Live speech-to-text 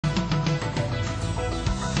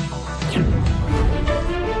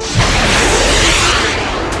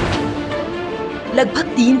लगभग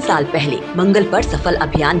 3 साल पहले मंगल पर सफल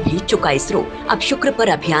अभियान भेज चुका इसरो अब शुक्र पर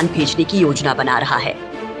अभियान भेजने की योजना बना रहा है।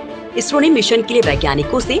 इसरो ने मिशन के लिए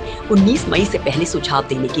वैज्ञानिकों से 19 मई से पहले सुझाव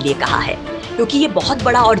देने के लिए कहा है। क्योंकि ये बहुत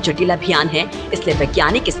बड़ा और जटिल अभियान है, इसलिए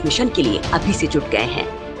वैज्ञानिक इस मिशन के लिए अभी से जुट गए हैं।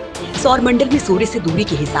 सौर मंडल में सूर्य से दूरी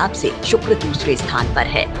के हिसाब से शुक्र दूसरे स्थान पर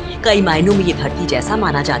है। कई मायनों में ये धरती जैसा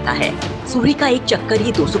माना जाता है। सूर्य का एक चक्कर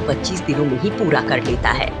ये 225 दिनों में ही पूरा कर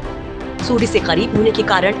लेता है। सूर्य से करीब होने के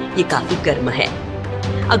कारण ये काफी गर्म है।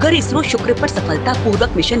 अगर इसरो शुक्र पर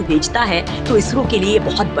सफलतापूर्वक मिशन भेजता है तो इसरो के लिए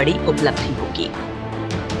बहुत बड़ी उपलब्धि होगी।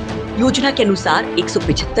 योजना के अनुसार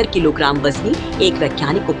 175 किलोग्राम वजनी एक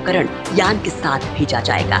वैज्ञानिक उपकरण यान के साथ भेजा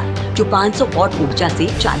जाएगा, जो 500 वॉट ऊर्जा से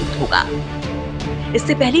चालित होगा।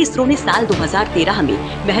 इससे पहले इसरो ने साल 2013 में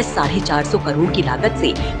महज 450 करोड़ की लागत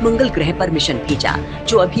से मंगल ग्रह पर मिशन भेजा,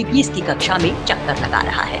 जो अभी भी इसकी कक्षा में चक्कर लगा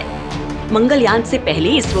रहा है। मंगलयान से पहले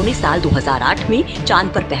इसरो ने साल 2008 में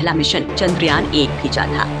चांद पर पहला मिशन चंद्रयान 1 भेजा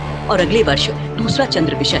था और अगले वर्ष दूसरा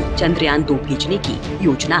चंद्र मिशन चंद्रयान 2 भेजने की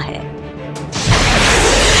योजना है।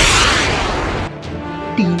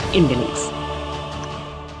 टीम इंडिलिंक्स।